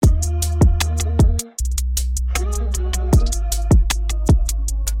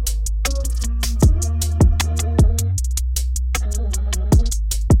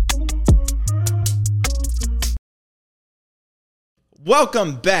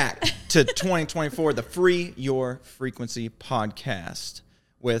Welcome back to 2024, the Free Your Frequency podcast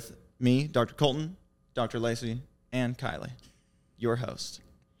with me, Dr. Colton, Dr. Lacey, and Kylie, your host.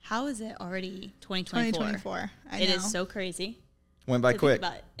 How is it already 2024? It is so crazy. Went by quick.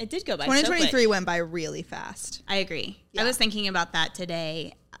 It did go by 2023 so quick. went by really fast. I agree. Yeah. I was thinking about that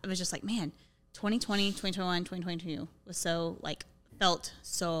today. I was just like, man, 2020, 2021, 2022 was so, felt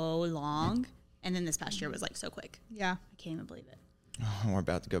so long. And then this past year was, so quick. Yeah. I can't even believe it. Oh, we're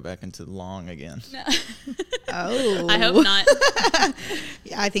about to go back into long again. No. Oh. I hope not.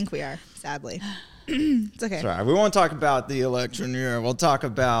 Yeah, I think we are, sadly. It's okay. Sorry, we won't talk about the election year. We'll talk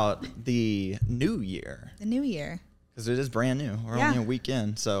about the new year. The new year. Because it is brand new. We're only a week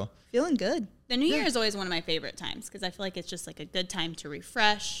in, so. Feeling good. The new year is always one of my favorite times because I feel like it's just a good time to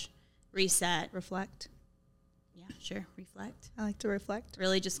refresh, reset. Reflect. Yeah, sure. Reflect. I like to reflect.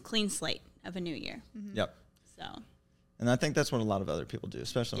 Really just clean slate of a new year. Mm-hmm. Yep. So. And I think that's what a lot of other people do,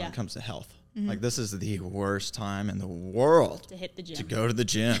 especially when it comes to health. Mm-hmm. Like, this is the worst time in the world To hit the gym. to go to the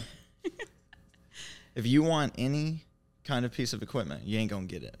gym. If you want any kind of piece of equipment, you ain't going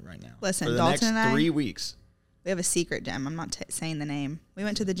to get it right now. Listen, for the Dalton next and I, 3 weeks. We have a secret gym. I'm not saying the name. We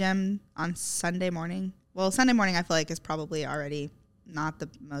went to the gym on Sunday morning. Well, Sunday morning I feel like is probably already not the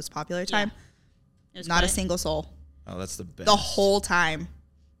most popular time. It was Not a good. single soul. Oh, that's the best. The whole time.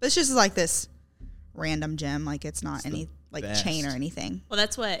 But it's just like this random gym. Like it's not any best. chain or anything. Well,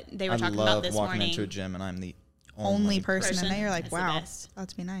 that's what they were I talking love about this walking morning. into a gym and I'm the Only person in there. You're like, That's the wow, best.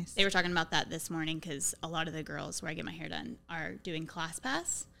 that'd be nice. They were talking about that this morning because a lot of the girls where I get my hair done are doing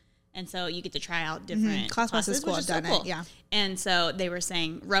ClassPass. And so you get to try out different ClassPass classes, is cool. which I've is so done it, cool. yeah. And so they were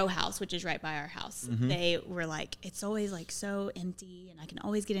saying Row House, which is right by our house. They were like, it's always so empty and I can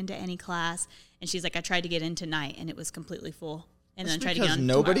always get into any class. And she's like, I tried to get in tonight and it was completely full. And then I tried to get because on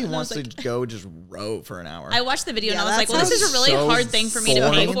nobody tomorrow. wants And I was to go just row for an hour. I watched the video Yeah, and I was like, that well, this is a sounds really so hard thing for me to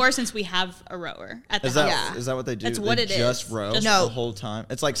pay boring. for since we have a rower at the Is house. that, Yeah. is that what they do? That's They what it just is. row Just No. the whole time?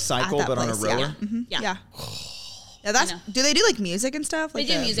 It's like cycle, At that but on a place, roller? yeah. Mhm. Yeah. Yeah. Yeah, that's. I know. Do they do like music and stuff? They Like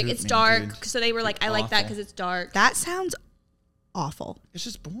do the- music. It's Man, dark. dude. So they were like, I like that Awful. because it's dark. That sounds awful. It's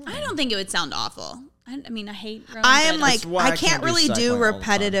just boring. I don't think it would sound awful. I mean, I hate rowing. I am but- like, That's why I I can't can't do really cycling do all the time.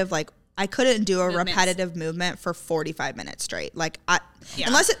 repetitive. Like, I couldn't do a Movements. repetitive movement for 45 minutes straight. Like, Yeah.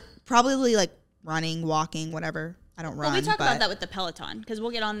 unless it probably like running, walking, whatever. I don't run. Well, we talk but about that with the Peloton because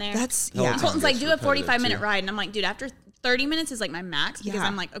we'll get on there. That's Peloton. yeah. Colton's like, gets do a repetitive, 45-minute too. ride. And I'm like, dude, after 30 minutes is like my max because Yeah.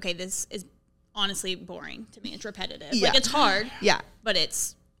 I'm like, okay, this is honestly boring to me. It's repetitive. Yeah. Like, it's hard, Yeah. but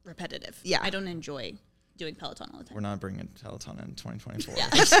it's repetitive. Yeah. I don't enjoy doing Peloton all the time. We're not bringing Peloton in 2024. Yeah.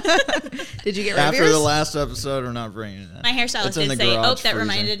 Did you get rid of After yours? the last episode, we're not bringing it in. My hairstylist It's in did the say, garage that freezing.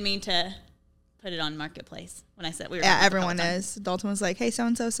 reminded me to put it on Marketplace when I said we were Yeah, going with the everyone Peloton. is. Dalton was like, hey,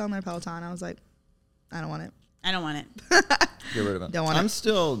 so-and-so selling their Peloton. I was like, I don't want it. I don't want it. Get rid of it. Don't want I'm it.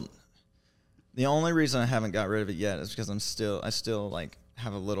 still. The only reason I haven't got rid of it yet is because I still like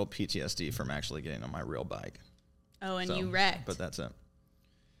have a little PTSD from actually getting on my real bike. Oh, and So, you wrecked. But that's it.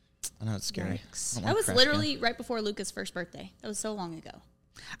 I know it's scary. Yikes. I don't That wanna was crash literally right before Luca's first birthday. That was so long ago.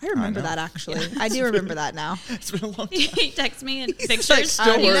 I remember know. that actually. I do remember that now. again. It's been a long time. He texted me in like, pictures.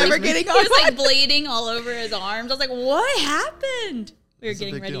 still He was never like- getting He on was like bleeding all over his arms. I was like, what happened? We were It's a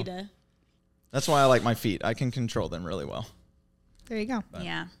getting big ready deal. to. That's why I like my feet. I can control them really well. There you go.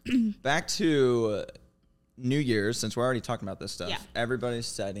 Yeah. Back to New Year's, since we're already talking about this stuff. Yeah. Everybody's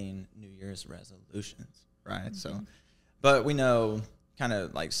setting New Year's resolutions, right? Mm-hmm. So, but we know kind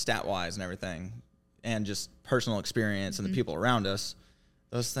of like stat wise and everything, and just personal experience and the people around us,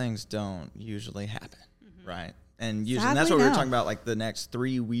 those things don't usually happen, right? And usually, and that's Sadly, what we were no. talking about, like the next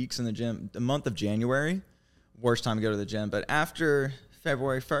 3 weeks in the gym. The month of January, worst time to go to the gym. But after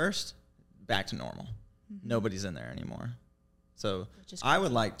February 1st, back to normal. Nobody's in there anymore. So Which is I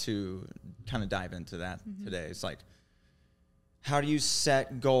would like to kind of dive into that today. It's like, how do you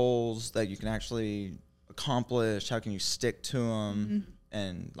set goals that you can actually accomplish? How can you stick to them?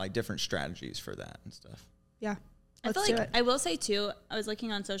 And like different strategies for that and stuff. Yeah. I Let's feel do like it. I will say too, I was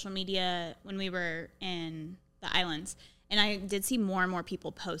looking on social media when we were in the islands, and I did see more and more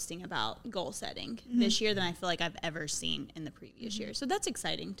people posting about goal setting this year than I feel like I've ever seen in the previous year. So that's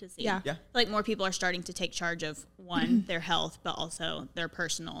exciting to see. Yeah. Yeah. Like more people are starting to take charge of one, their health, but also their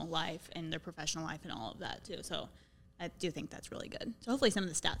personal life and their professional life and all of that too. So I do think that's really good. So hopefully some of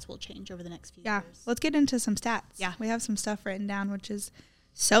the stats will change over the next few Yeah. years. Let's get into some stats. Yeah. We have some stuff written down, which is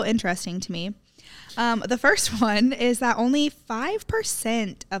so interesting to me. The first one is that only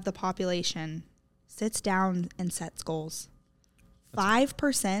 5% of the population sits down and sets goals.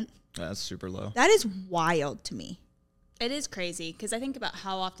 5%. That's super low. That is wild to me. It is crazy because I think about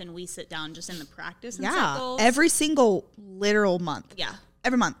how often we sit down just in the practice and set Yeah. goals. Every single literal month. Yeah.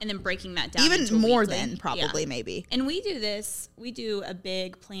 Every month. And then breaking that down. Even into more weekly. than probably maybe. And we do this. We do a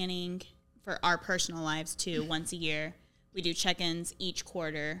big planning for our personal lives too. Once a year, we do check-ins each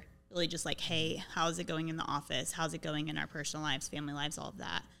quarter. Really, just like, hey, how's it going in the office? How's it going in our personal lives, family lives, all of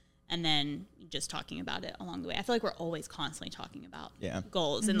that, and then just talking about it along the way. I feel like we're always constantly talking about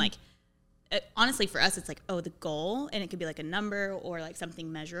goals and like. Honestly, for us, it's like, oh, the goal, and it could be like a number or like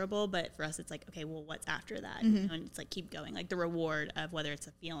something measurable. But for us, it's like, okay, well, what's after that? You know, and it's like keep going, like the reward of whether it's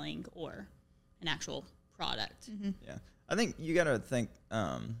a feeling or an actual product. Yeah, I think you got to think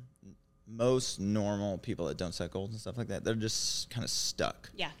most normal people that don't set goals and stuff like that, they're just kind of stuck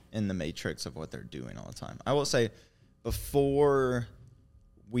in the matrix of what they're doing all the time. I will say, before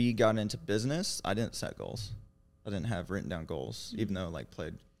we got into business, I didn't set goals. I didn't have written down goals, even though like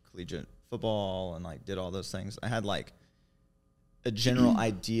played collegiate football and like did all those things. I had like a general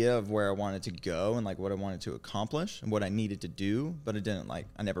idea of where I wanted to go and like what I wanted to accomplish and what I needed to do, but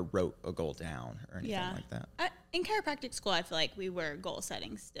I never wrote a goal down or anything like that. In chiropractic school, I feel like we were goal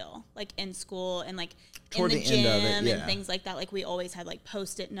setting still, like in school and like Toward in the the end gym of it, and things like that. Like we always had like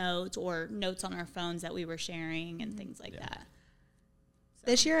Post-it notes or notes on our phones that we were sharing and things like that. So.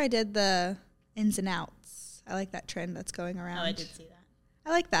 This year I did the ins and outs. I like that trend that's going around. Oh, I did see that. I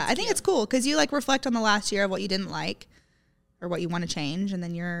like that. I think it's cool because you like reflect on the last year of what you didn't like or what you want to change, and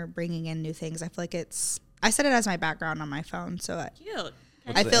then you're bringing in new things. I feel like I set it as my background on my phone, so Cute.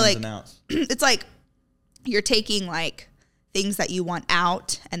 I feel like it's like you're taking like things that you want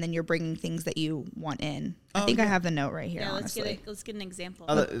out, and then you're bringing things that you want in. I think I have the note right here. Yeah, honestly, let's get an example.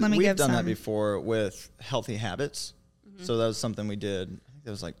 Let me We've give done that some. before with healthy habits. So that was something we did. I think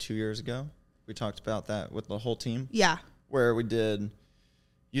that was like 2 years ago. We talked about that with the whole team. Yeah. Where we did.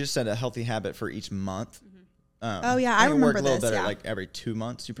 You just set a healthy habit for each month. Oh yeah, I remember work a little this. better. Yeah. Like every 2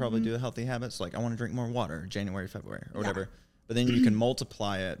 months, you probably do a healthy habits. Like I want to drink more water, January, February, or whatever. But then you can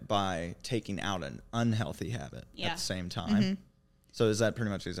multiply it by taking out an unhealthy habit at the same time. So is that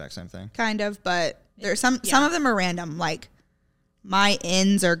pretty much the exact same thing? Kind of, but there's some of them are random. Like my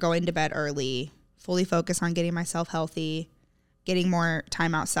ends are going to bed early, fully focus on getting myself healthy, getting more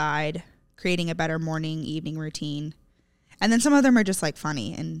time outside, creating a better morning, evening routine. And then some of them are just like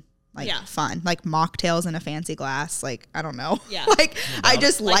funny and like fun, like mocktails in a fancy glass. Like, I don't know. Yeah. Like I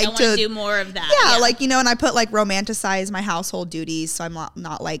just like like I to do more of that. Yeah, like, you know, and I put like romanticize my household duties. So I'm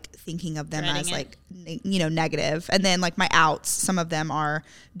not like thinking of them Dreading as it. like, you know, negative. And then like my outs, some of them are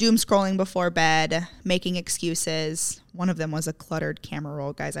doom scrolling before bed, making excuses. One of them was a cluttered camera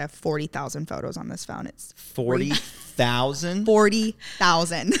roll. Guys, I have 40,000 photos on this phone. It's 40,000?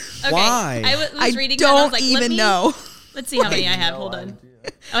 40,000. Okay. Why? I was reading that. don't I was like, even know. Let's see how many I have. Hold on.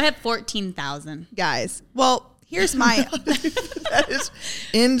 Oh, I have 14,000. Guys, well, here's my... That is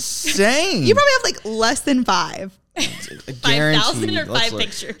insane. You probably have like less than 5. 5,000 or 5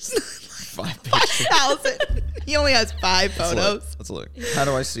 pictures? 5 pictures. 5,000. He only has 5 photos. Let's look. How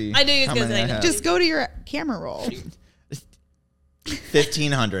do I see? I knew he was how gonna many say I have? Just go to your camera roll.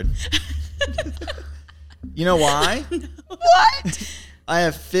 1,500. You know why? What? I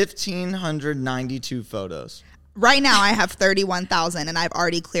have 1,592 photos. Right now, I have 31,000, and I've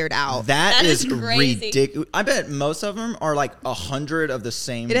already cleared out. That is is crazy. ridiculous. I bet most of them are like 100 of the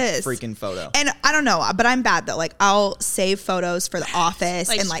same It is. freaking photo. And I don't know, but I'm bad though. Like I'll save photos for the office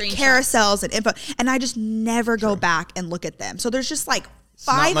Like and like screenshots. carousels and info, and I just never go back and look at them. So there's just like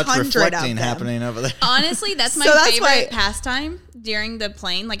Not much 500 of reflecting them. happening over there. Honestly, that's my So that's favorite why- pastime during the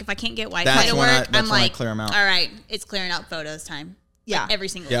plane. Like if I can't get Wi-Fi That's to when work, that's I'm when I like, clear 'em out. all right, it's clearing out photos time. Yeah. Like, every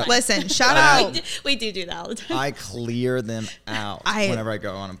single Yep. time. Listen, shout we out. do that all the time. I clear them out whenever I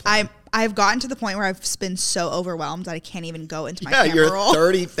go on a plane. I've gotten to the point where I've been so overwhelmed that I can't even go into my Yeah, camera you're roll.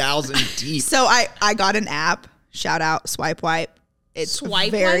 30,000 deep. So I got an app. Shout out Swipe Wipe. It's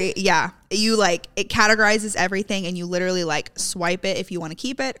Swipe very Wipe? yeah. You like it categorizes everything, and you literally like swipe it if you want to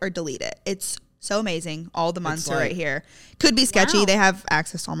keep it or delete it. It's so amazing. All the months are right like- here. Could be sketchy. Wow. They have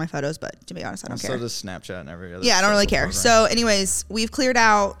access to all my photos, but to be honest, I don't care. So does Snapchat and every other. Yeah, I don't really social care. program. So, anyways, we've cleared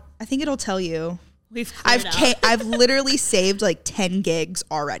out. I think it'll tell you. We've cleared out. I've literally saved like 10 gigs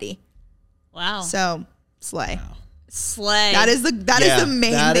already. Wow. So slay. Slay. That is the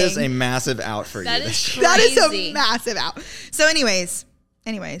main that thing. is a massive out for That you. is this crazy. year. That is a massive out. So, anyways,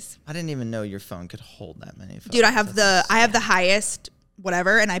 I didn't even know your phone could hold that many photos. dude, I have the highest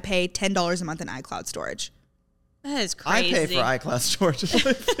whatever, and I pay $10 a month in iCloud storage. That is I crazy. pay for iCloud storage of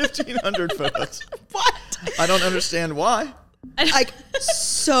like 1,500 photos. What? I don't understand why. Like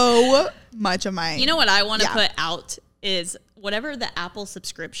so much of my. You know what I want to Yeah. put out is whatever the Apple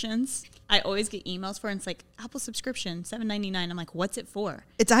subscriptions. I always get emails for, and it's like Apple subscription, $7.99. I'm like, what's it for?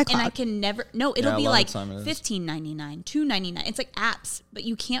 It's iCloud. And I can never. No, it'll Yeah, be a lot like of the time it is. $15.99, $2.99. It's like apps, but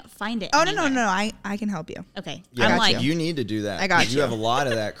you can't find it. Oh, anywhere. no. I can help you. Okay, Yeah, I'm got like, you need to do that. I got 'cause you. You have a lot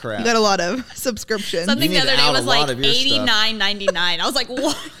of that crap. You got a lot of subscriptions. something You the need other to day out was a lot like of your stuff. $89.99. I was like,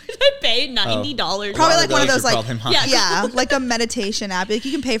 what? I paid $90. Probably A lot like one of those those are like probably mine. Yeah. yeah, like a meditation app. Like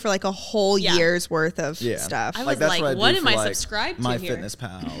you can pay for like a whole Yeah. year's worth of Yeah. stuff. I was that's like, what I what do am for, I like, subscribed to My here? Fitness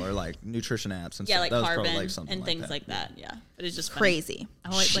Pal or like nutrition apps and Yeah, stuff. like That was Carbon probably like something and like things that. like that. Yeah, but it's just funny. Crazy. I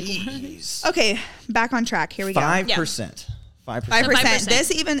like Jeez. Okay, back on track. Here we go. 5%. 5%. 5%. 5%.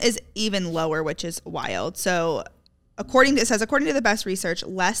 This is even lower, which is wild. So, according to the best research,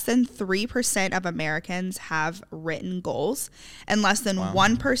 less than 3% of Americans have written goals, and less than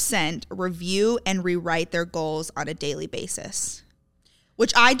 1% review and rewrite their goals on a daily basis.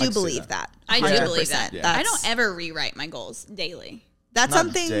 Which I do can see believe that. I do 100%. believe that. Yeah. I don't ever rewrite my goals daily. That's Not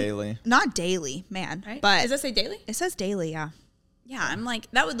something daily. not daily, man. Right? But Does that say daily? it says daily, yeah. Yeah, I'm like,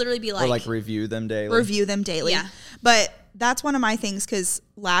 that would literally be like, Or like review them daily. Review them daily. Yeah. But that's one of my things because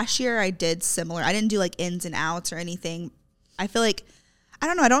last year I did similar. I didn't do like ins and outs or anything. I feel like, I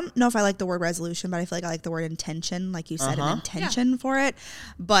don't know if I like the word resolution, but I feel like I like the word intention. Like you said, an intention for it.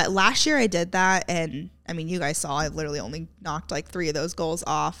 But last year I did that. And I mean, you guys saw I've literally only knocked like 3 of those goals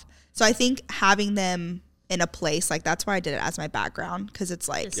off. So I think having them in a place, like that's why I did it as my background because it's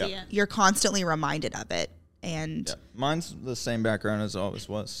like see it. you're constantly reminded of it. And Yeah. Mine's the same background as always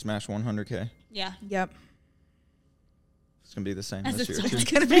was. Smash 100K. yeah. yep. It's going to be the same As this year it's too.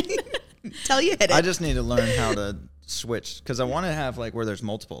 It's going to be, till you hit it. I just need to learn how to switch because I want to have like where there's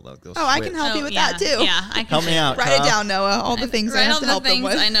multiple. Like, Oh, I can help you with that too. Yeah, I can Help me out. Write it Kyle. down, Noah. All the things I Write have all to the help them things.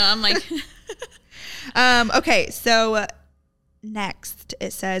 with. I know. I'm like, Okay, so next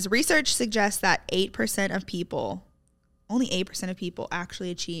it says research suggests that 8% of people, only 8% of people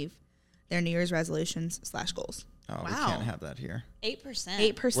actually achieve their New Year's resolutions / goals. Oh, we Wow. can't have that here.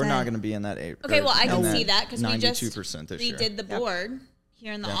 8%. 8%. We're not going to be in that 8. Okay, well, I can No. see that because we just 92% this year. redid the board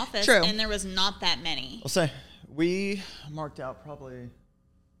here in the office, True. and there was not that many. I'll say we marked out probably,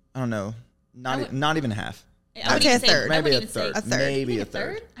 I don't know, would- not even half. I would say a even third. I Maybe wouldn't a even say third. A third. Maybe Maybe a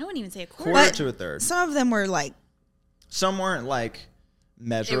third. I wouldn't even say a quarter. Quarter to a third. Some of them were like, Some weren't like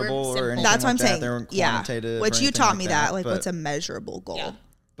measurable or simple. anything that's what like I'm that. saying. They weren't Yeah. quantitative. or Which you anything taught like me that. Like, but, what's a measurable goal? Yeah.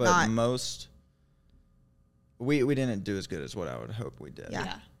 But not- most, we didn't do as good as what I would hope we did.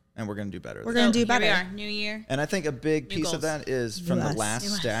 Yeah. And we're going to do better. We're than gonna that. do better. Here we are, new year. And I think a big New piece goals. of that is from the US. last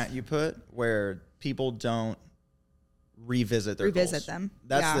US. stat you put where people don't revisit their Revisit goals. them.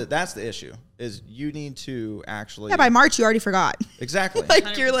 That's Yeah. that's the issue is you need to actually Yeah, by March you already forgot. exactly.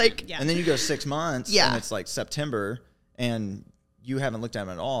 Like you're 100%, like, yeah. And then you go 6 months Yeah. and it's like September and you haven't looked at them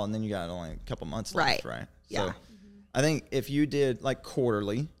at all and then you got only a couple months left, right? Yeah. So I think if you did like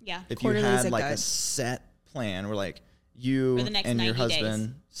quarterly, Yeah. if Quarterly you is had a like good- a set plan where like you For the next and your 90 days.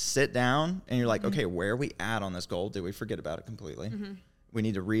 husband sit down and you're like, Mm-hmm. okay, where are we at on this goal? Did we forget about it completely? We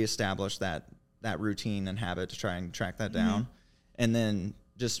need to reestablish that routine and habit to try and track that down. And then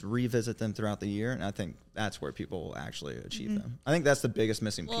just revisit them throughout the year. And I think that's where people will actually achieve them. I think that's the biggest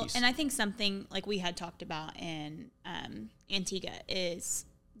missing Well, piece. and I think something like we had talked about in Antigua is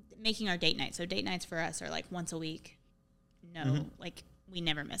making our date nights. So date nights for us are like once a week. No, like we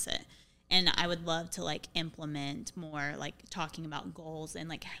never miss it. And I would love to like implement more like talking about goals and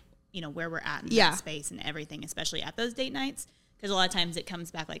like, you know, where we're at in Yeah. that space and everything, especially at those date nights. Because a lot of times it comes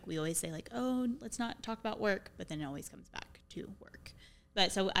back, like we always say like, oh, let's not talk about work, but then it always comes back to work.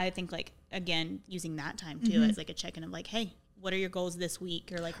 But so I think like, again, using that time too as like a check-in of like, hey, what are your goals this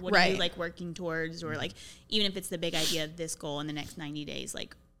week? Or like, what are Right. you like working towards? Or like, even if it's the big idea of this goal in the next 90 days,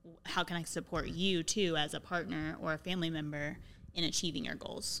 like how can I support you too as a partner or a family member in achieving your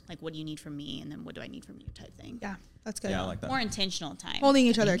goals? Like, what do you need from me? And then what do I need from you type thing. yeah, that's good. yeah, I like that. More intentional time. Holding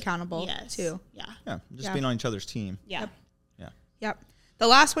each other accountable yes. too. Yeah. Yeah, just Yeah. being on each other's team. Yeah. Yeah. Yep. The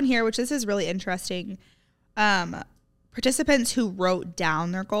last one here, which this is really interesting. Participants who wrote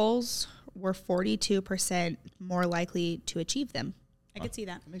down their goals were 42% more likely to achieve them. I could see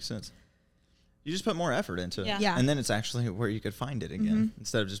that. That makes sense. You just put more effort into it. Yeah. Yeah. And then it's actually where you could find it again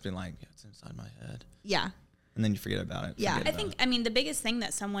instead of just being like, it's inside my head. Yeah. And then you forget about it. Yeah. forget I think, I mean, the biggest thing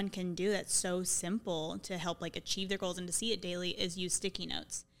that someone can do that's so simple to help like achieve their goals and to see it daily is use sticky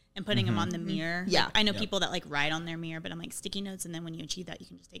notes. and putting them on the mirror. Yeah. Like, I know people that like write on their mirror, but I'm like sticky notes. And then when you achieve that, you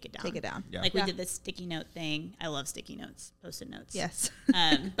can just take it down. Take it down. Yeah. Like we did this sticky note thing. I love sticky notes, Post-it notes. Yes.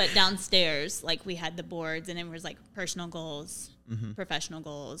 But downstairs, like we had the boards and it was like personal goals, professional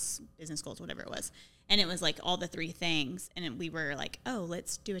goals, business goals, whatever it was. And it was like all the 3 things. And we were like, oh,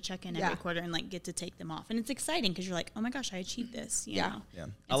 let's do a check-in every quarter and like get to take them off. And it's exciting because you're like, oh my gosh, I achieved this. You know? Yeah.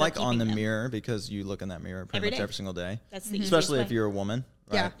 And I so like on the keeping them. mirror because you look in that mirror pretty Every much day. every single day. That's the easiest Especially way. if you're a woman,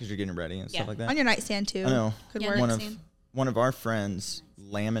 right? Yeah. Because you're getting ready and stuff like that. On your nightstand too. I know. Could Yeah, work. nightstand. One of our friends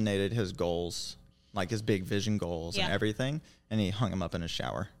laminated his goals, like his big vision goals and Yeah. everything, and he hung them up in his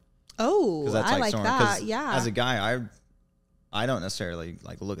shower. Oh, Because that's I like somewhere- that. 'cause Yeah. As a guy, I don't necessarily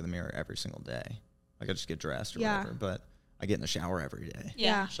like look in the mirror every single day. Like I just get dressed or whatever, but I get in the shower every day.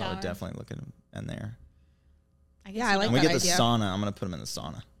 Yeah. So I would shower. definitely look in there. I guess Yeah, you I like And we that get the idea. sauna. I'm gonna put them in the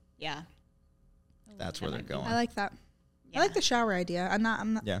sauna. Yeah. That's That where they're might be- going. I like that. Yeah. I like the shower idea. I'm not.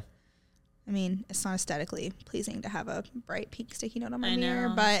 Yeah. I mean, it's not aesthetically pleasing to have a bright pink sticky note on my I mirror,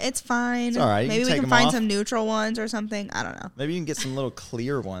 know. but it's fine. It's all right. You Maybe can we take can 'em find off. some neutral ones or something. I don't know. Maybe you can get some little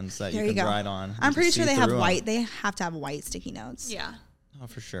clear ones that There you you can go. ride on. I'm pretty sure they have see-through 'em. white. They have to have white sticky notes. Yeah. Oh,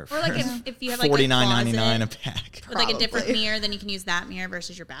 for sure. Or like if you have like a $49.99 a closet pack. with like a different Probably. mirror, then you can use that mirror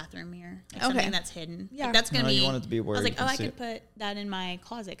versus your bathroom mirror. Like Okay. something that's hidden. Yeah. Like that's gonna No, be. you want it to be where I was you like, can oh, I see could it. put that in my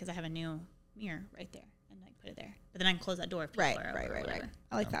closet because I have a new mirror right there, and like put it there. But then I can close that door if people Right. are over or Right. whatever.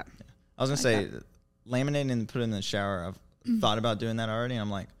 I like that. I was gonna say, laminating and putting in the shower. I've thought about doing that already. And I'm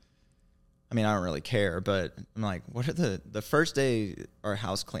like, I mean, I don't really care, but I'm like, what are the first day our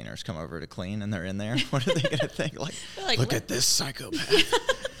house cleaners come over to clean and they're in there? What are they gonna think? Like, They're like, look what? at this psychopath.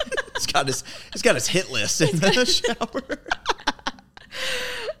 He's got his hit list in the shower.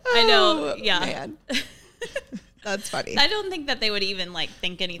 I know. Oh, Yeah. Man. That's funny. I don't think that they would even like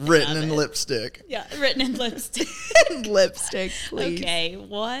think anything Written of in it. lipstick. Yeah, written in lipstick. Lipstick, please. Okay,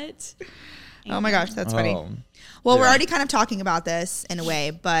 what? Oh my gosh, that's funny. Oh. Well, we're Yeah. already kind of talking about this in a way,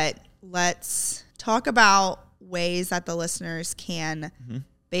 but let's talk about ways that the listeners can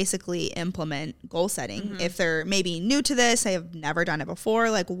basically implement goal setting. If they're maybe new to this, they have never done it before,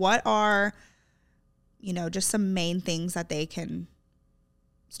 like what are, just some main things that they can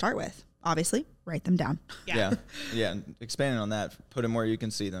start with? Obviously, write them down. Yeah. Yeah. Expanding on that, put them where you can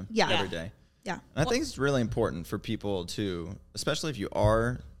see them Yeah. every day. Yeah. And I think it's really important for people to, especially if you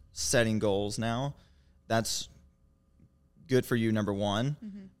are setting goals now, that's good for you, number one.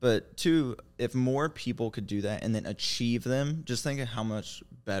 But two, if more people could do that and then achieve them, just think of how much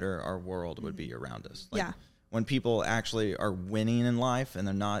better our world would be around us. Like, Yeah. when people actually are winning in life and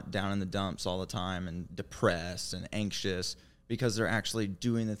they're not down in the dumps all the time and depressed and anxious because they're actually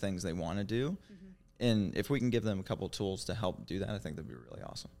doing the things they want to do. And if we can give them a couple tools to help do that, I think that'd be really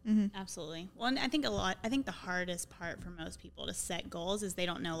awesome. Absolutely. Well, and I think the hardest part for most people to set goals is they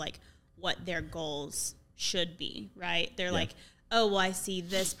don't know like what their goals should be, right? They're like, oh, well, I see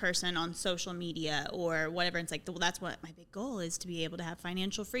this person on social media or whatever. And it's like, well, that's what my big goal is, to be able to have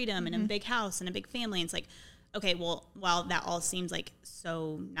financial freedom and a big house and a big family. And it's like, okay, well, while that all seems like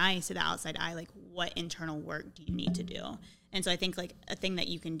so nice to the outside eye, like what internal work do you need to do? And so I think like a thing that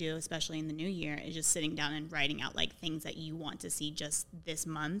you can do, especially in the new year, is just sitting down and writing out like things that you want to see just this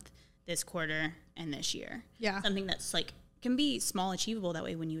month, this quarter, and this year. Yeah. Something that's like can be small, achievable. That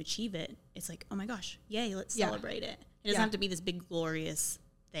way when you achieve it, it's like, oh my gosh, yay, let's Yeah. celebrate it. It doesn't Yeah. have to be this big glorious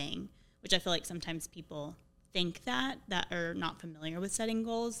thing, which I feel like sometimes people think that are not familiar with setting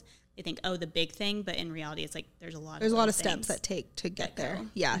goals. They think, oh, the big thing, but in reality, it's like there's a lot There's a lot of little steps things that take to get that there. go.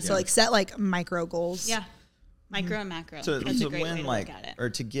 Yeah. So like set like micro goals. Yeah. Micro and macro. To That's a great way win, to like, look at it. or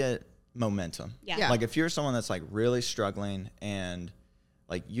to get momentum. Yeah. Yeah. Like if you're someone that's like really struggling and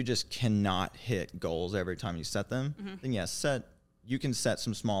like you just cannot hit goals every time you set them, then you can set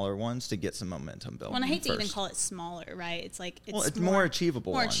some smaller ones to get some momentum built. Well, and I hate to even first. call it smaller, right? It's like it's more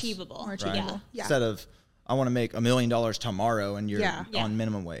achievable. More ones, achievable. More right? achievable. Yeah. Instead of I want to make $1 million tomorrow and you're Yeah. Yeah. on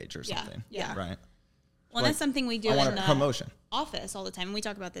minimum wage or Yeah. something. Yeah. Right. Well, Like, that's something we do I in want the a promotion. office all the time. And we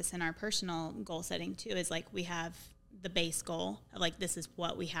talk about this in our personal goal setting too, is like we have the base goal of like this is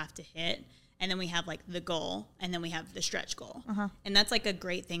what we have to hit. And then we have like the goal, and then we have the stretch goal. And that's like a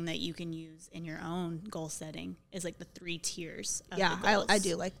great thing that you can use in your own goal setting is like the 3 tiers of Yeah, the goals I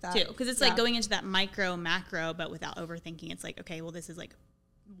do like that. too. Because it's Yeah. like going into that micro, macro, but without overthinking. It's like, okay, well, this is like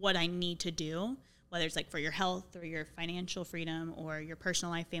what I need to do, whether it's like for your health or your financial freedom or your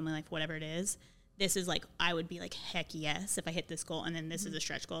personal life, family life, whatever it is. This is like, I would be like, heck yes, if I hit this goal. And then this is a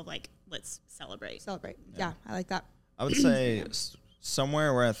stretch goal of like, let's celebrate. Celebrate. Yeah. I like that. I would say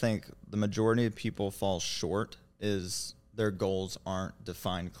somewhere where I think the majority of people fall short is their goals aren't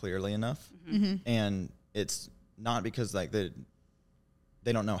defined clearly enough. And it's not because like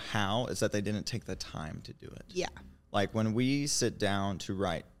they don't know how, is that they didn't take the time to do it. Yeah. Like when we sit down to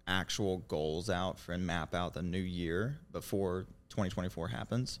write actual goals out and map out the new year before 2024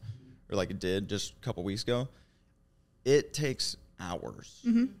 happens, or like it did just a couple weeks ago, it takes hours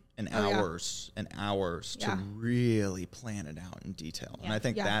and hours and hours to really plan it out in detail. And I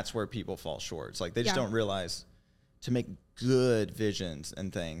think that's where people fall short. It's like they just don't realize to make good visions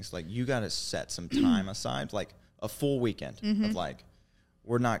and things, like you got to set some time aside, like a full weekend of like,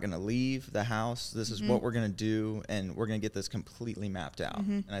 we're not going to leave the house. This is what we're going to do, and we're going to get this completely mapped out.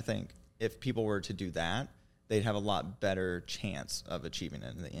 And I think if people were to do that, they'd have a lot better chance of achieving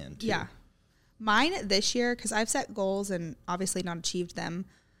it in the end, too. Yeah. Mine this year, because I've set goals and obviously not achieved them,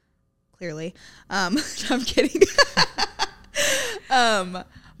 clearly. I'm kidding.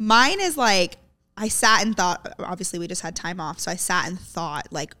 Mine is like, I sat and thought, obviously we just had time off, so I sat and thought,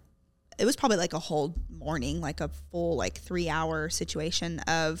 like, it was probably like a whole morning, like a full like 3-hour situation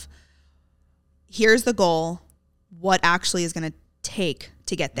of here's the goal, what actually is going to take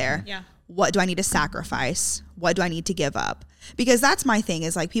to get there. Yeah. What do I need to sacrifice? What do I need to give up? Because that's my thing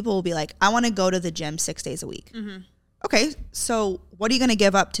is like people will be like, I want to go to the gym 6 days a week. Okay, so what are you going to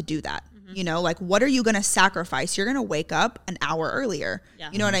give up to do that? You know, like what are you going to sacrifice? You're going to wake up an hour earlier.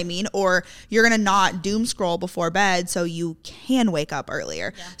 You know what I mean? Or you're going to not doom scroll before bed so you can wake up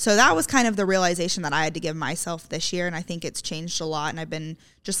earlier. So that was kind of the realization that I had to give myself this year. And I think it's changed a lot. And I've been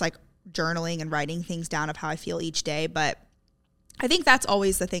just like journaling and writing things down of how I feel each day. But I think that's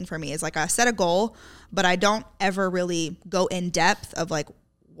always the thing for me is like I set a goal, but I don't ever really go in depth of like,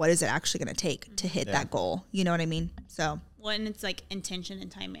 what is it actually going to take to hit that goal? You know what I mean? So. Well, and it's like intention and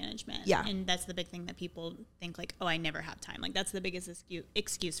time management. Yeah. And that's the big thing that people think like, oh, I never have time. Like that's the biggest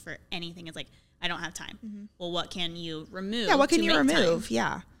excuse for anything is like, I don't have time. Well, what can you remove? Yeah, what can you remove? Time?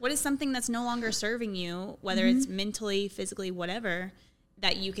 Yeah. What is something that's no longer serving you, whether it's mentally, physically, whatever,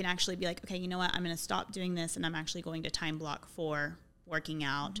 that you can actually be like, okay, you know what? I'm going to stop doing this and I'm actually going to time block for working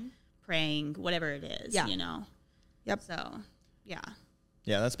out, praying, whatever it is, you know? Yep. So, yeah.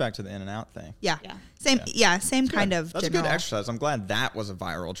 Yeah, that's back to the in and out thing. Yeah. Same kind of That's general. a good exercise. I'm glad that was a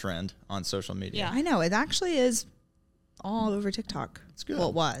viral trend on social media. Yeah, I know. It actually is all over TikTok. It's good. Well,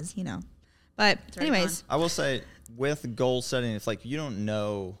 it was, you know. But anyways. I will say with goal setting, it's like you don't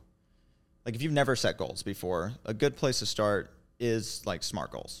know, like if you've never set goals before, a good place to start is like SMART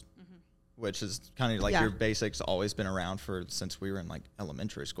goals, which is kind of like your basics always been around since we were in like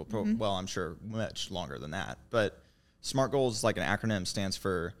elementary school. Well, I'm sure much longer than that. But SMART goals, like an acronym, stands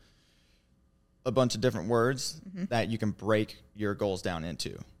for a bunch of different words that you can break your goals down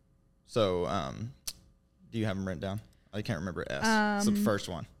into. So, do you have them written down? I can't remember S. It's the first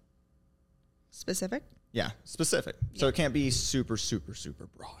one. Specific? Yeah, specific. So it can't be super, super, super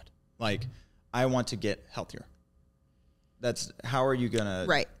broad. Like, I want to get healthier. That's how are you gonna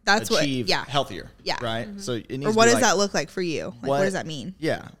achieve healthier? Yeah. Right. So it needs or what does that look like for you? Like, what does that mean?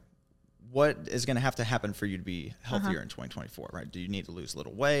 Yeah. What is going to have to happen for you to be healthier in 2024, right? Do you need to lose a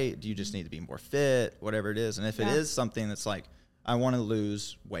little weight? Do you just need to be more fit? Whatever it is. And if it is something that's like, I want to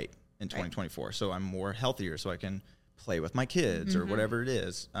lose weight in 2024, so I'm more healthier, so I can play with my kids or whatever it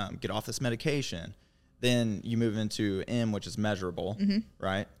is, get off this medication, then you move into M, which is measurable,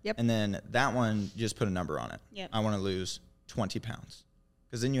 right? Yep. And then that one, you just put a number on it. Yep. I want to lose 20 pounds.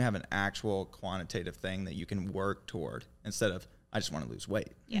 Because then you have an actual quantitative thing that you can work toward instead of, I just want to lose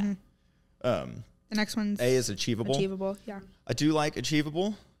weight. Yeah. The next one's A is achievable. Achievable, yeah. I do like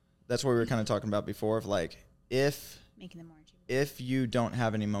achievable. That's what we were kind of talking about before. Of like, if making them more achievable. If you don't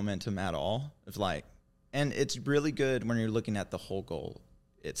have any momentum at all, if like, and it's really good when you're looking at the whole goal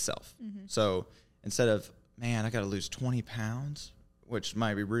itself. So instead of, man, I got to lose 20 pounds, which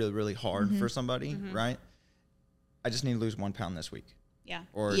might be really, really hard for somebody, right? I just need to lose 1 pound this week. Yeah.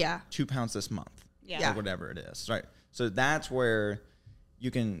 Or 2 pounds this month. Yeah. Or whatever it is, right? So that's where you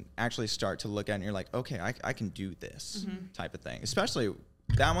can actually start to look at it and you're like, okay, I can do this type of thing. Especially,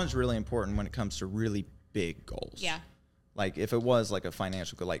 that one's really important when it comes to really big goals. Yeah. Like if it was like a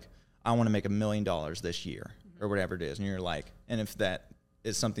financial goal, like I want to make $1 million this year or whatever it is. And you're like, and if that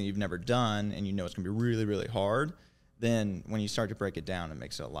is something you've never done and you know it's going to be really, really hard, then when you start to break it down, it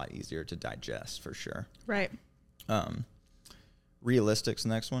makes it a lot easier to digest for sure. Right. Realistic's the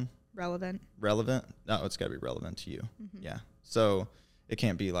next one. Relevant. No, it's got to be relevant to you. Yeah. So it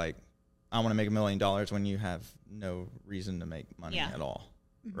can't be like, I want to make $1 million when you have no reason to make money at all,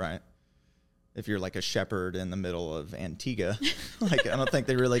 right? If you're like a shepherd in the middle of Antigua, like I don't think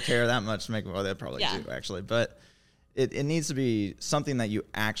they really care that much to make. Well, they probably do actually, but it needs to be something that you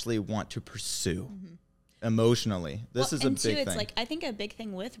actually want to pursue emotionally. This is a big thing. It's like I think a big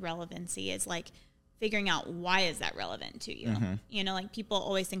thing with relevancy is like figuring out why is that relevant to you. You know, like people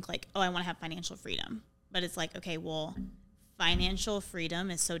always think like, oh, I want to have financial freedom. But it's like, okay, well, financial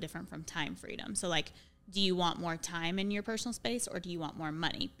freedom is so different from time freedom. So like, do you want more time in your personal space or do you want more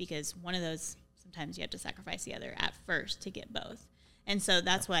money? Because one of those, sometimes you have to sacrifice the other at first to get both. And so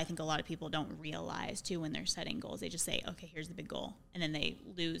that's what I think a lot of people don't realize too when they're setting goals. They just say, okay, here's the big goal. And then they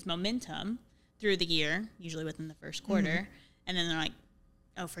lose momentum through the year, usually within the first quarter. And then they're like,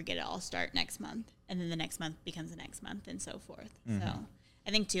 oh, forget it, I'll start next month. And then the next month becomes the next month and so forth. So I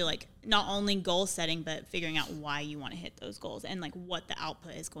think too, like not only goal setting, but figuring out why you want to hit those goals and like what the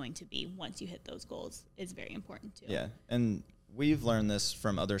output is going to be once you hit those goals is very important too. Yeah. And we've learned this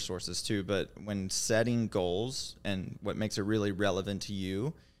from other sources too, but when setting goals and what makes it really relevant to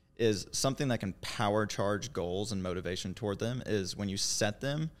you is something that can power charge goals and motivation toward them is when you set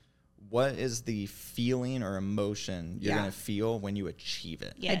them, what is the feeling or emotion you're going to feel when you achieve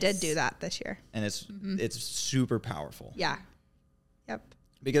it? Yes. I did do that this year. And it's super powerful. Yeah. Yep.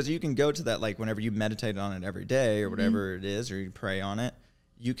 Because you can go to that, like whenever you meditate on it every day or whatever it is, or you pray on it,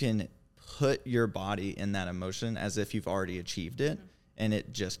 you can put your body in that emotion as if you've already achieved it, and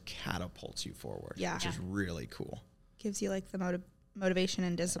it just catapults you forward, which is really cool. Gives you like the motivation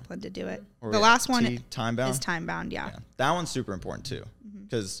and discipline to do it. Or the last one time bound is time bound. Yeah. That one's super important too,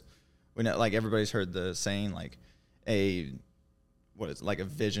 because we know, like everybody's heard the saying, like a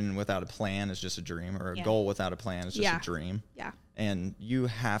vision without a plan is just a dream, or a goal without a plan is just a dream. Yeah. And you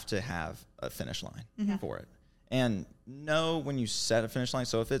have to have a finish line for it. And know when you set a finish line.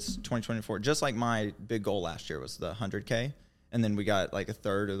 So if it's 2024, just like my big goal last year was the 100K, and then we got like a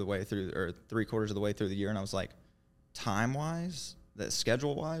third of the way through or 3/4 of the way through the year, and I was like, time wise, that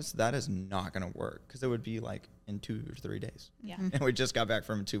schedule wise, that is not going to work because it would be like in 2 or 3 days. Yeah. And we just got back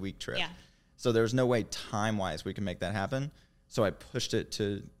from a 2-week trip. Yeah. So there's no way time wise we can make that happen. So I pushed it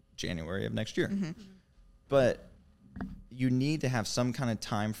to January of next year. But you need to have some kind of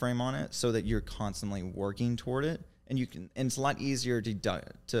time frame on it so that you're constantly working toward it, and and it's a lot easier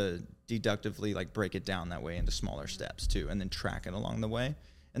to deductively like break it down that way into smaller steps too, and then track it along the way,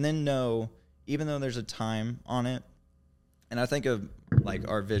 and then know, even though there's a time on it, and I think of like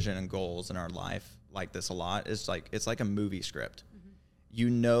our vision and goals in our life like this a lot, is like it's like a movie script. You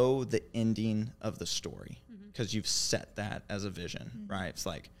know the ending of the story because you've set that as a vision, right? It's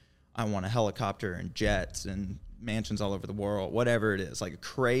like, I want a helicopter and jets and mansions all over the world, whatever it is, like a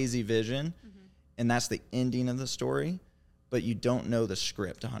crazy vision. And that's the ending of the story, but you don't know the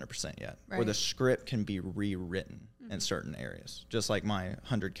script 100% yet, or the script can be rewritten in certain areas. Just like my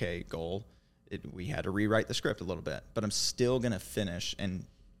 100K goal, we had to rewrite the script a little bit, but I'm still going to finish and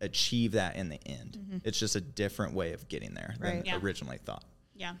achieve that in the end. It's just a different way of getting there than originally thought.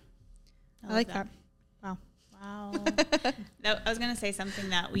 Yeah. I like that. Wow. I was going to say something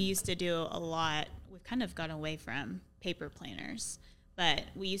that we used to do a lot. We've kind of gone away from paper planners, but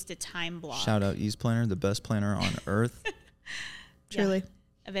we used to time block. Shout out Ease Planner, the best planner on earth. Truly.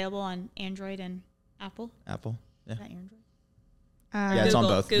 Available on Android and Apple. Yeah. Is that Android? Yeah, it's on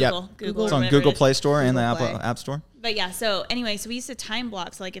both. Google. It's on Google Play Store Google and the Play. Apple App Store. But yeah, so anyway, so we used to time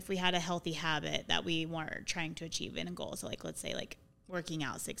block. So like if we had a healthy habit that we were trying to achieve in a goal, so like let's say like working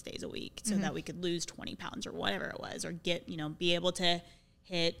out 6 days a week so that we could lose 20 pounds or whatever it was, or get, be able to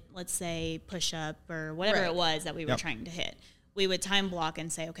hit, let's say, push up or whatever it was that we were trying to hit. We would time block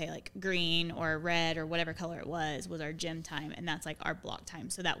and say, okay, like green or red or whatever color it was our gym time. And that's like our block time,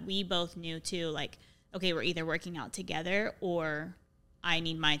 so that we both knew too, like, okay, we're either working out together or I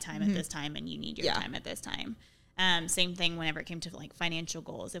need my time at this time and you need your time at this time. Same thing whenever it came to like financial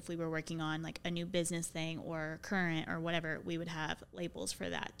goals. If we were working on like a new business thing or current or whatever, we would have labels for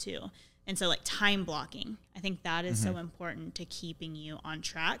that too. And so like time blocking, I think that is so important to keeping you on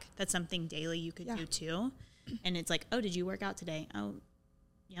track. That's something daily you could do too. And it's like, oh, did you work out today? Oh,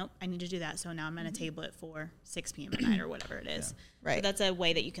 I need to do that. So now I'm going to table it for 6 p.m. at night or whatever it is. Right. So that's a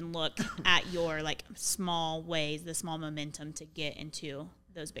way that you can look at your like small ways, the small momentum to get into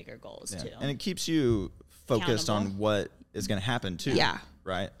those bigger goals too. And it keeps you focused on what is going to happen too. Yeah.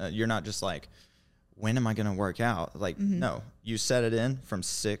 Right. You're not just like, when am I going to work out? Like, no, you set it in from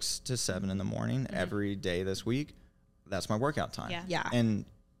 6 to 7 in the morning every day this week. That's my workout time. Yeah. And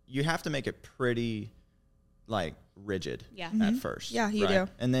you have to make it pretty like rigid at first. Yeah, you do.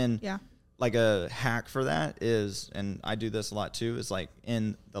 And then like a hack for that is, and I do this a lot too, is like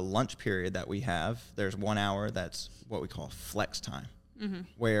in the lunch period that we have, there's 1 hour that's what we call flex time,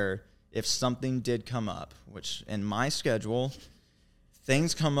 where if something did come up, which in my schedule,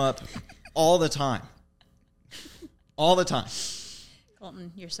 things come up all the time. All the time.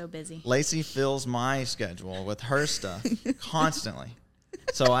 Colton, you're so busy. Lacey fills my schedule with her stuff constantly.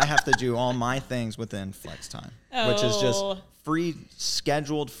 So I have to do all my things within flex time, which is just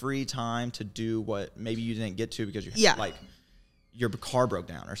scheduled free time to do what maybe you didn't get to because like your car broke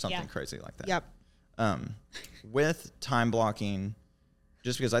down or something crazy like that. Yep. With time blocking,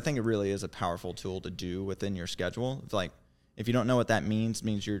 just because I think it really is a powerful tool to do within your schedule. It's like, if you don't know what that means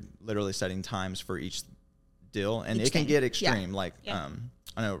you're literally setting times for each deal, and it can get extreme. Like, I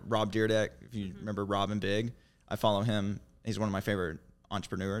know Rob Dyrdek, if you remember Rob and Big, I follow him. He's one of my favorite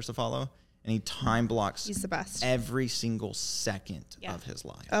entrepreneurs to follow, and he time blocks. He's the best. Every single second of his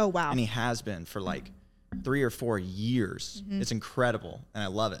life. Oh, wow. And he has been for like 3 or 4 years. It's incredible, and I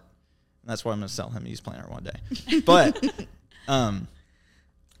love it. And that's why I'm going to sell him a Ease Planner one day. But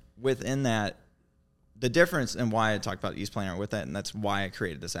within that, the difference and why I talked about Ease Planner with that, and that's why I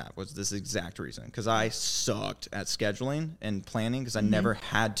created this app, was this exact reason. Because I sucked at scheduling and planning because I never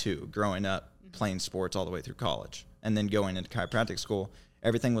had to growing up playing sports all the way through college. And then going into chiropractic school,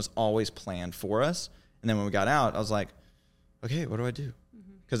 everything was always planned for us. And then when we got out, I was like, okay, what do I do?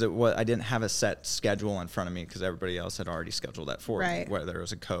 Because I didn't have a set schedule in front of me because everybody else had already scheduled that for me, whether it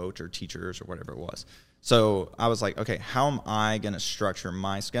was a coach or teachers or whatever it was. So I was like, okay, how am I going to structure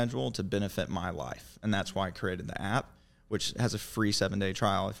my schedule to benefit my life? And that's why I created the app, which has a free 7-day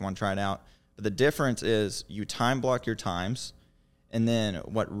trial if you want to try it out. But the difference is you time block your times. And then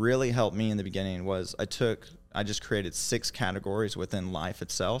what really helped me in the beginning was I just created 6 categories within life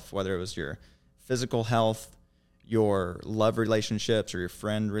itself, whether it was your physical health, your love relationships or your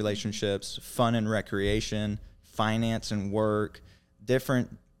friend relationships, fun and recreation, finance and work,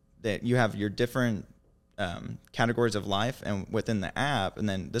 that you have your different categories of life and within the app. And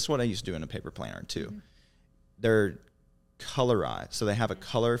then this is what I used to do in a paper planner too. They're colorized. So they have a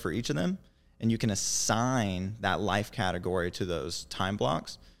color for each of them, and you can assign that life category to those time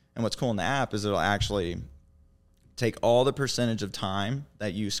blocks. And what's cool in the app is it'll actually take all the percentage of time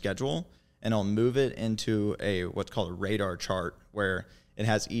that you schedule, and it'll move it into what's called a radar chart, where it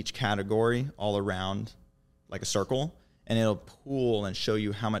has each category all around like a circle, and it'll pool and show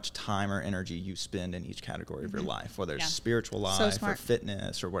you how much time or energy you spend in each category of your life, whether it's spiritual life or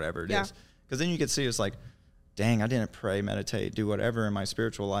fitness or whatever it is. Because then you can see it's like, dang, I didn't pray, meditate, do whatever in my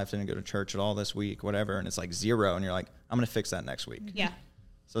spiritual life, didn't go to church at all this week, whatever, and it's like 0, and you're like, I'm going to fix that next week. Yeah.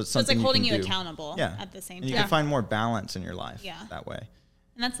 So it's something like holding you do. accountable at the same time. And you can find more balance in your life that way.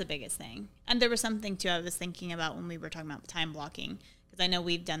 And that's the biggest thing. And there was something, too, I was thinking about when we were talking about time blocking, because I know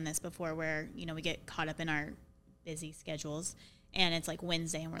we've done this before where, we get caught up in our busy schedules, and it's like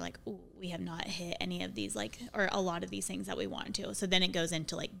Wednesday, and we're like, ooh, we have not hit any of these, or a lot of these things that we want to. So then it goes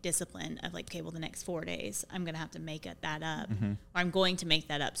into, discipline of, okay, well, the next 4 days, I'm going to have to make that up, or I'm going to make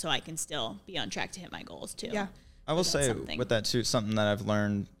that up so I can still be on track to hit my goals, too. Yeah. I will say with that too, something that I've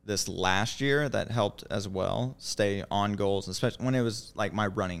learned this last year that helped as well stay on goals, especially when it was like my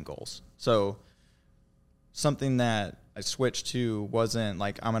running goals. So something that I switched to wasn't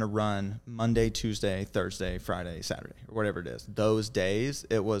like I'm going to run Monday, Tuesday, Thursday, Friday, Saturday, or whatever it is. Those days,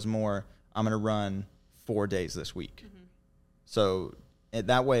 it was more I'm going to run 4 days this week. So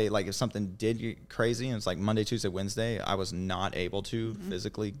that way, if something did get crazy and it's like Monday, Tuesday, Wednesday, I was not able to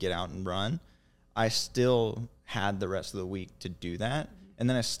physically get out and run, I still had the rest of the week to do that. And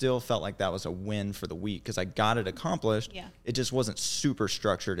then I still felt like that was a win for the week because I got it accomplished. Yeah. It just wasn't super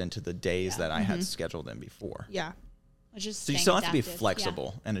structured into the days that I had scheduled in before. Yeah. So you still have to be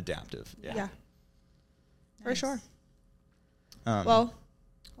flexible and adaptive. Yeah. For sure. Well,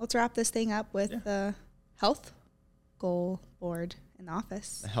 let's wrap this thing up with the health goal board in the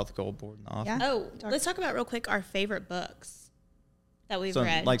office. The health goal board in the office. Yeah. Oh, let's talk about real quick our favorite books that we've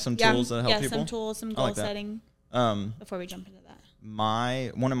read. Like some tools that help people? Yeah, some tools, some goal setting. Before we jump into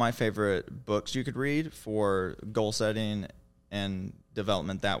that. One of my favorite books you could read for goal setting and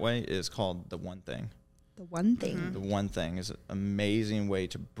development that way is called The One Thing. The One Thing. The One Thing is an amazing way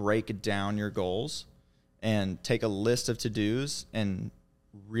to break down your goals and take a list of to-dos and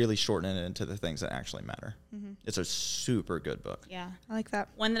really shorten it into the things that actually matter. It's a super good book. Yeah. I like that.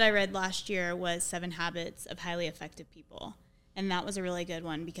 One that I read last year was 7 Habits of Highly Effective People. And that was a really good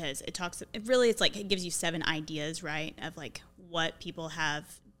one because it gives you 7 ideas, right, of what people have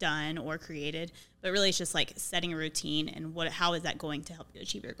done or created. But really it's just setting a routine and how is that going to help you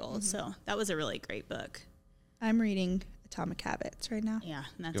achieve your goals. So that was a really great book. I'm reading Atomic Habits right now. Yeah,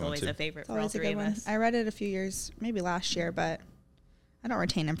 and that's always a favorite for all always 3 a good of one. us. I read it a few years, maybe last year, but I don't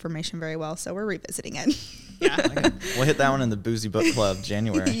retain information very well, so we're revisiting it. Yeah. We'll hit that one in the Boozy Book Club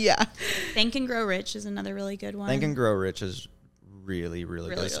January. Yeah. Think and Grow Rich is another really good one. Think and Grow Rich is really,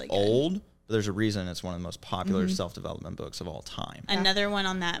 really good. It's old, but there's a reason it's one of the most popular self-development books of all time. Another one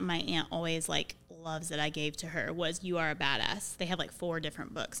on that my aunt always gloves that I gave to her was You Are a Badass. They have like 4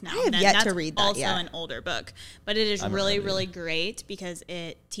 different books now. I have yet to read that. Also an older book, but it is really, really great because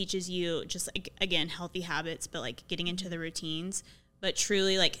it teaches you just like, again, healthy habits, but like getting into the routines, but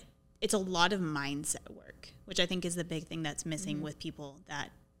truly like it's a lot of mindset work, which I think is the big thing that's missing with people that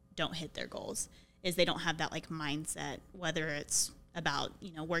don't hit their goals, is they don't have that like mindset, whether it's about,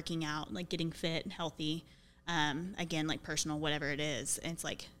 you know, working out, like getting fit and healthy, again, like personal, whatever it is. And it's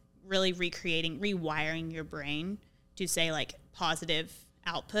like really rewiring your brain to say like positive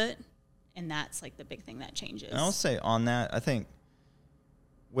output. And that's like the big thing that changes. And I'll say on that, I think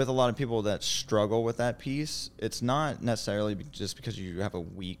with a lot of people that struggle with that piece, it's not necessarily just because you have a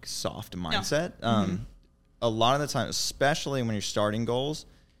weak, soft mindset. No. A lot of the time, especially when you're starting goals,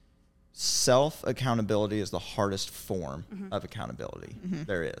 self-accountability is the hardest form of accountability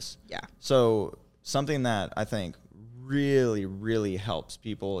there is. Yeah. So something that I think really, really helps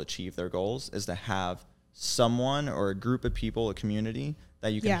people achieve their goals is to have someone or a group of people, a community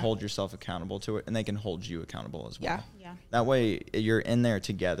that you can hold yourself accountable to it, and they can hold you accountable as well. Yeah. That way you're in there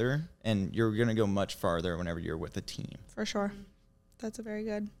together, and you're going to go much farther whenever you're with a team. For sure. That's a very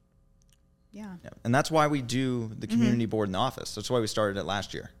good. Yeah. And that's why we do the community board in the office. That's why we started it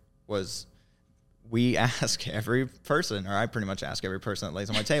last year, was we ask every person, or I pretty much ask every person that lays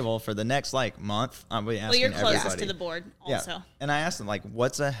on my table for the next like month. I'll be asking everybody. Well, you're closest to the board also. Yeah. And I asked them like,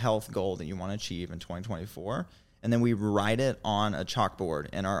 what's a health goal that you want to achieve in 2024? And then we write it on a chalkboard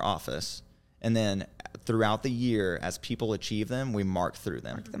in our office. And then throughout the year, as people achieve them, we mark through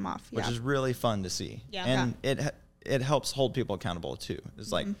them. Mark them off, which is really fun to see. Yeah. And it helps hold people accountable too.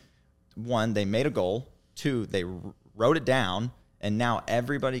 It's like, 1, they made a goal. 2, they wrote it down. And now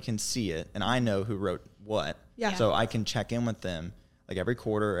everybody can see it, and I know who wrote what. Yeah. So I can check in with them like every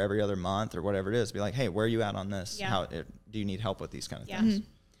quarter or every other month or whatever it is. Be like, hey, where are you at on this? Yeah. Do you need help with these kind of things?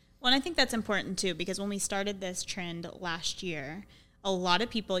 Well, and I think that's important too, because when we started this trend last year, a lot of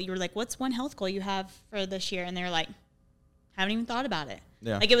people, you were like, what's one health goal you have for this year? And they were like, haven't even thought about it.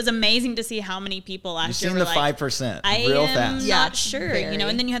 Yeah. Like, it was amazing to see how many people last year were like, like, 5% I real am fast. not sure, you know,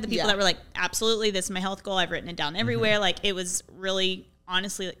 and then you had the people Yeah. that were like, absolutely, this is my health goal. I've written it down everywhere. Like, it was really,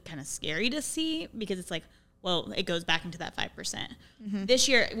 honestly, like, kind of scary to see, because it's like, well, it goes back into that 5%. This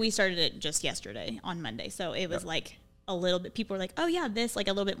year, we started it just yesterday on Monday. So it was like a little bit, people were like, oh yeah, this, like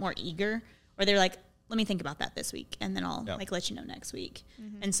a little bit more eager, or they're like, let me think about that this week, and then I'll like let you know next week.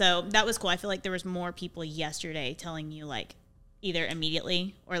 And so that was cool. I feel like there was more people yesterday telling you like either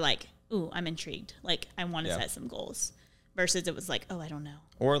immediately or like, ooh, I'm intrigued. Like, I want to set some goals, versus it was like, oh, I don't know.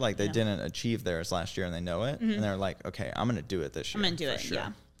 Or like they didn't achieve theirs last year and they know it, and they're like, okay, I'm going to do it this year. I'm going to do it. Sure. Yeah.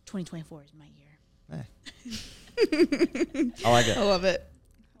 2024 is my year. I like it. I love it.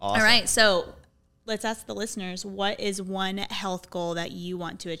 Awesome. All right. So let's ask the listeners, what is one health goal that you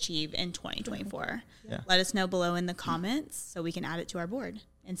want to achieve in 2024? Yeah. Let us know below in the comments so we can add it to our board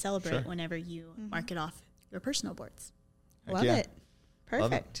and celebrate whenever you mark it off your personal boards. Heck Love yeah. it.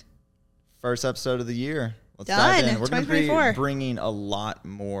 Perfect. First episode of the year. Let's Done. dive in. We're going to 2024. be bringing a lot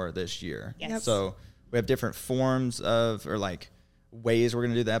more this year. Yes. Yep. So we have different forms of, or like ways we're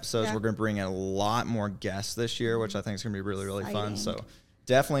going to do the episodes. Yeah. We're going to bring in a lot more guests this year, which I think is going to be really, really fun. Exciting. So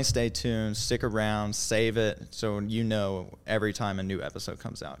definitely stay tuned, stick around, save it, so you know every time a new episode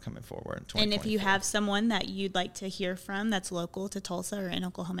comes out coming forward in 2024. And if you have someone that you'd like to hear from that's local to Tulsa or in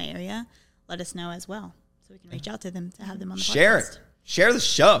Oklahoma area, let us know as well, so we can reach out to them to have them on the Share podcast. it. Share the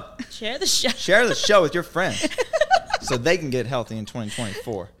show. Share the show. Share the show with your friends so they can get healthy in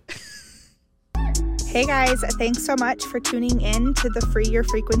 2024. Hey guys, thanks so much for tuning in to the Free Your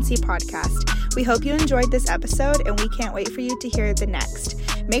Frequency podcast. We hope you enjoyed this episode, and we can't wait for you to hear the next.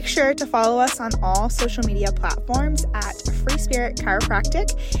 Make sure to follow us on all social media platforms at Free Spirit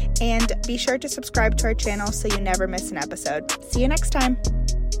Chiropractic, and be sure to subscribe to our channel so you never miss an episode. See you next time.